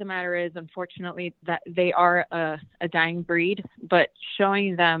fact of the matter is, unfortunately, that they are a dying breed, but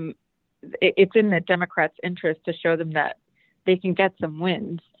showing them, it's in the Democrats' interest to show them that they can get some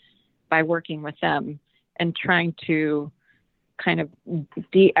wins by working with them and trying to kind of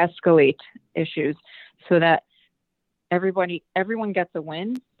de-escalate issues so that everyone gets a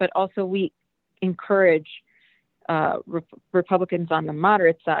win, but also we encourage Republicans on the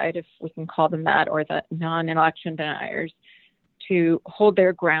moderate side, if we can call them that, or the non-election deniers, to hold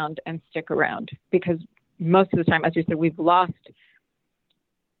their ground and stick around. Because most of the time, as you said, we've lost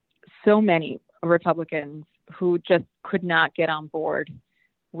so many Republicans who just could not get on board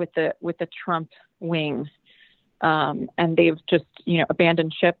with the Trump wing. And they've just,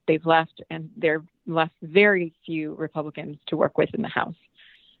 abandoned ship. They've left, and they're left very few Republicans to work with in the House.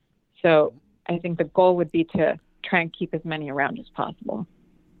 So I think the goal would be to try and keep as many around as possible.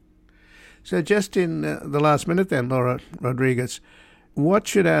 So just in the last minute then, Laura Rodriguez, what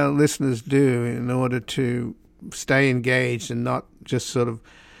should our listeners do in order to stay engaged and not just sort of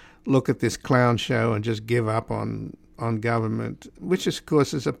look at this clown show and just give up on government, which of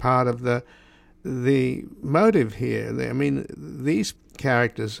course is a part of the motive here. I mean, these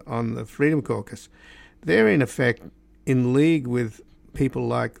characters on the Freedom Caucus, they're in effect in league with people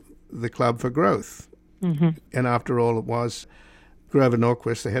like the Club for Growth. Mm-hmm. And after all, it was Grover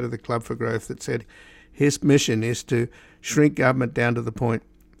Norquist, the head of the Club for Growth, that said his mission is to shrink government down to the point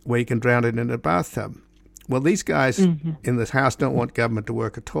where you can drown it in a bathtub. Well, these guys in this House don't want government to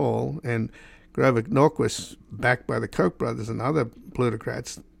work at all, and Grover Norquist, backed by the Koch brothers and other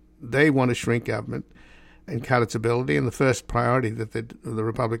plutocrats, they want to shrink government and cut its ability, and the first priority that the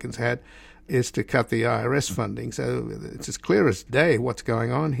Republicans had is to cut the IRS funding. So it's as clear as day what's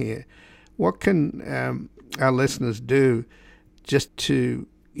going on here. What can our listeners do just to,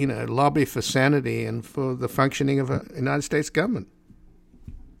 lobby for sanity and for the functioning of a United States government?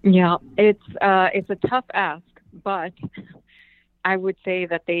 Yeah, it's a tough ask, but I would say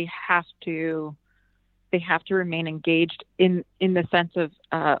that they have to remain engaged in the sense of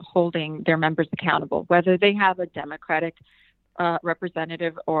holding their members accountable, whether they have a Democratic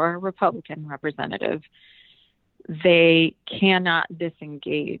representative or a Republican representative. They cannot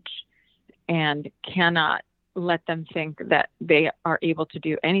disengage and cannot let them think that they are able to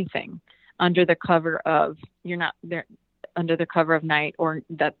do anything under the cover of under the cover of night, or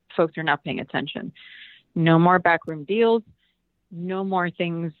that folks are not paying attention. No more backroom deals. No more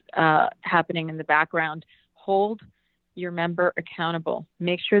things happening in the background. Hold your member accountable.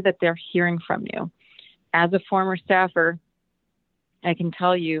 Make sure that they're hearing from you. As a former staffer, I can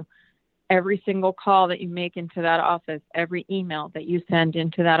tell you every single call that you make into that office, every email that you send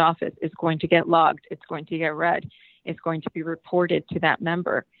into that office is going to get logged. It's going to get read. It's going to be reported to that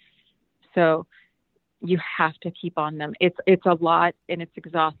member. So you have to keep on them. It's a lot and it's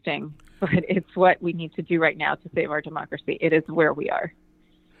exhausting, but it's what we need to do right now to save our democracy. It is where we are.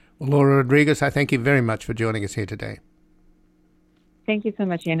 Well, Laura Rodriguez, I thank you very much for joining us here today. Thank you so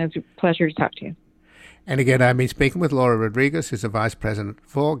much, Ian. It was a pleasure to talk to you. And again, I've been speaking with Laura Rodriguez, who's the Vice President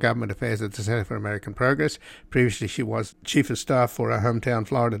for Government Affairs at the Center for American Progress. Previously, she was Chief of Staff for our hometown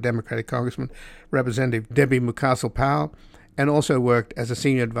Florida Democratic Congressman, Representative Debbie Mukasey Powell, and also worked as a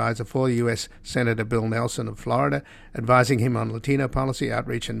senior advisor for U.S. Senator Bill Nelson of Florida, advising him on Latino policy,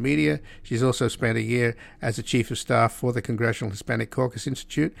 outreach, and media. She's also spent a year as a chief of staff for the Congressional Hispanic Caucus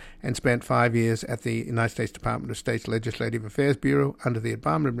Institute and spent 5 years at the United States Department of State's Legislative Affairs Bureau under the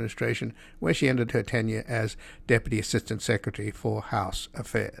Obama administration, where she ended her tenure as Deputy Assistant Secretary for House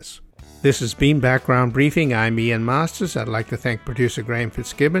Affairs. This has been Background Briefing. I'm Ian Masters. I'd like to thank producer Graham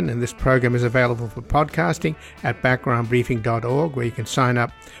Fitzgibbon, and this program is available for podcasting at backgroundbriefing.org, where you can sign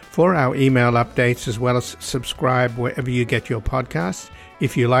up for our email updates as well as subscribe wherever you get your podcasts.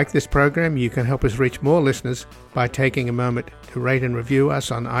 If you like this program, you can help us reach more listeners by taking a moment to rate and review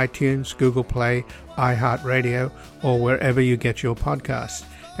us on iTunes, Google Play, iHeartRadio, or wherever you get your podcasts.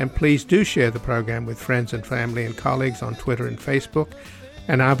 And please do share the program with friends and family and colleagues on Twitter and Facebook.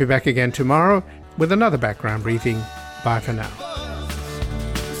 And I'll be back again tomorrow with another Background Briefing. Bye for now.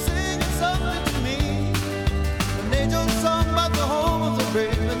 Singing something to me, an angel song about the home of the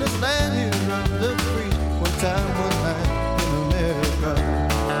brave in this land here under the free. One time